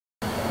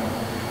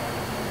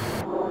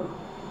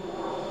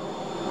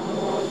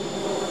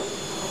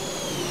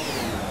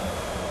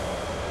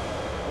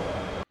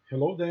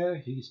Hello there,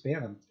 here is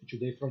Pena.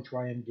 Today from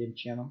TryM Game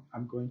Channel,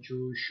 I'm going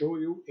to show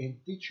you and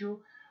teach you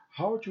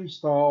how to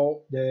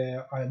install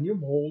the new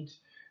mode,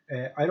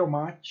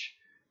 Aeromatch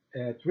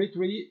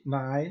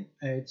 339.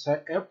 It's an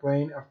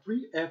airplane, a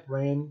free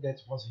airplane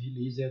that was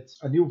released,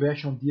 a new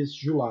version this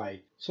July.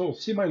 So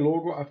see my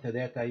logo. After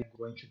that, I'm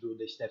going to do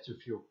the steps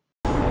with you.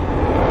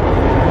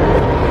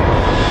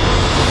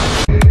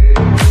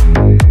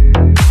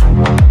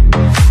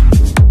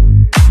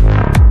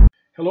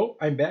 Hello,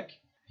 I'm back.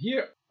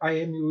 Here I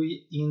am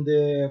in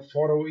the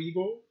Photo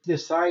Eagle. The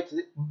site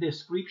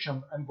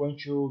description, I'm going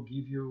to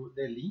give you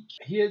the link.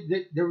 Here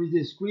there is a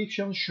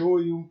description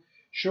showing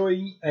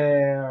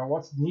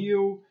what's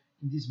new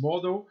in this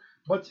model.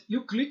 But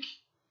you click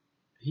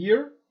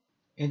here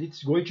and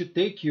it's going to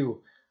take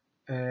you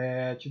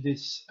to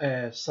this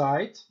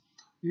site.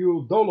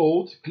 You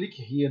download, click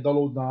here,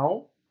 download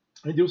now,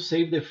 and you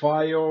save the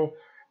file.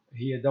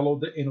 Here,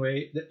 download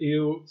anyway.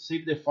 You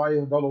save the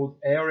file, download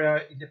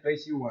area in the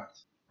place you want.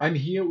 I'm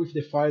here with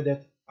the file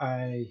that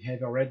I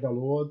have already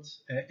downloaded,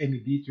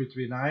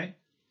 MB-339.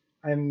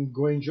 I'm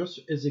going just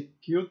to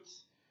execute,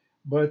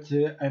 but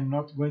I'm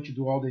not going to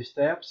do all the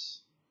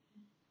steps.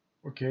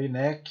 Okay,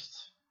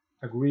 next,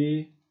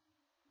 agree,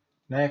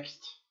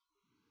 next,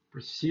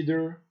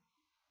 procedure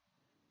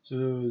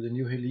to the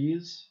new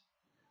release.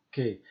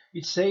 Okay,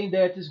 it's saying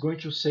that it's going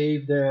to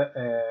save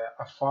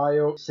a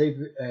file, save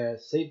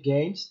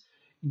games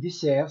in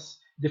DCS,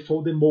 the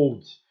folder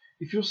mode.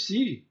 If you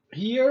see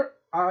here,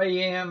 I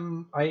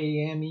am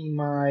in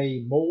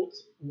my mode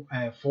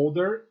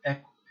folder,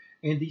 and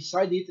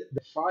inside it,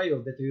 the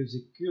file that you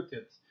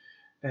executed,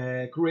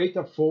 create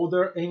a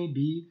folder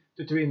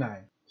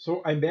MB-339.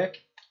 So I'm back.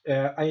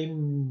 I'm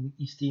in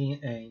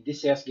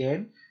DCS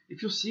game.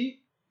 If you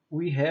see,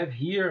 we have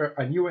here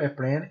a new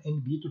airplane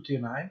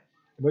MB-339. I'm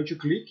going to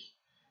click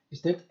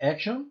Instant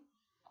Action,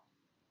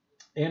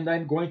 and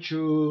I'm going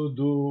to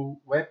do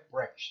web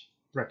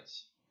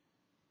practice.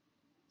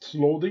 It's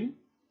loading.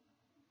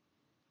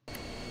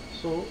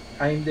 So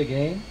I'm in the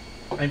game.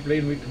 I'm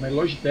playing with my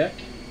Logitech.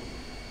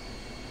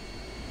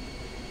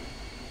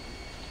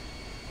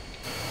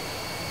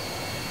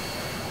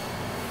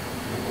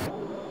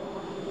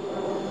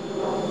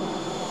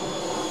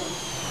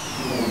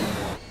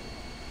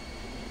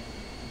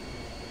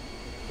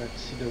 Let's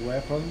see the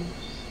weapons.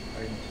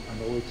 I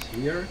know it's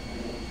here.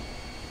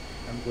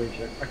 I'm going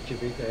to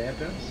activate the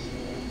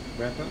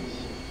weapons.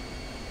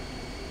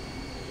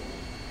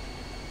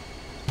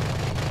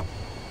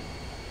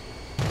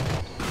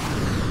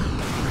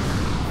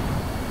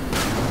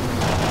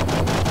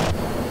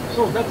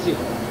 So that's it.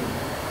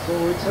 So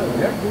it's a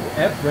very good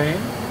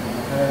airplane.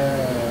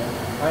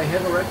 I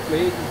have already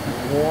played it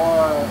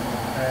before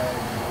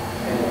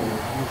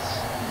this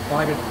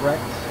target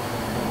practice.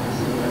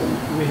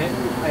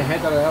 I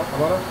had a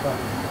lot of fun.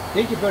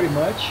 Thank you very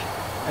much.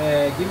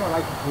 Give me a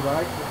like if you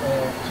like,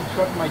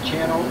 subscribe to my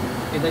channel,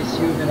 and I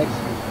see you in the next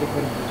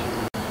video.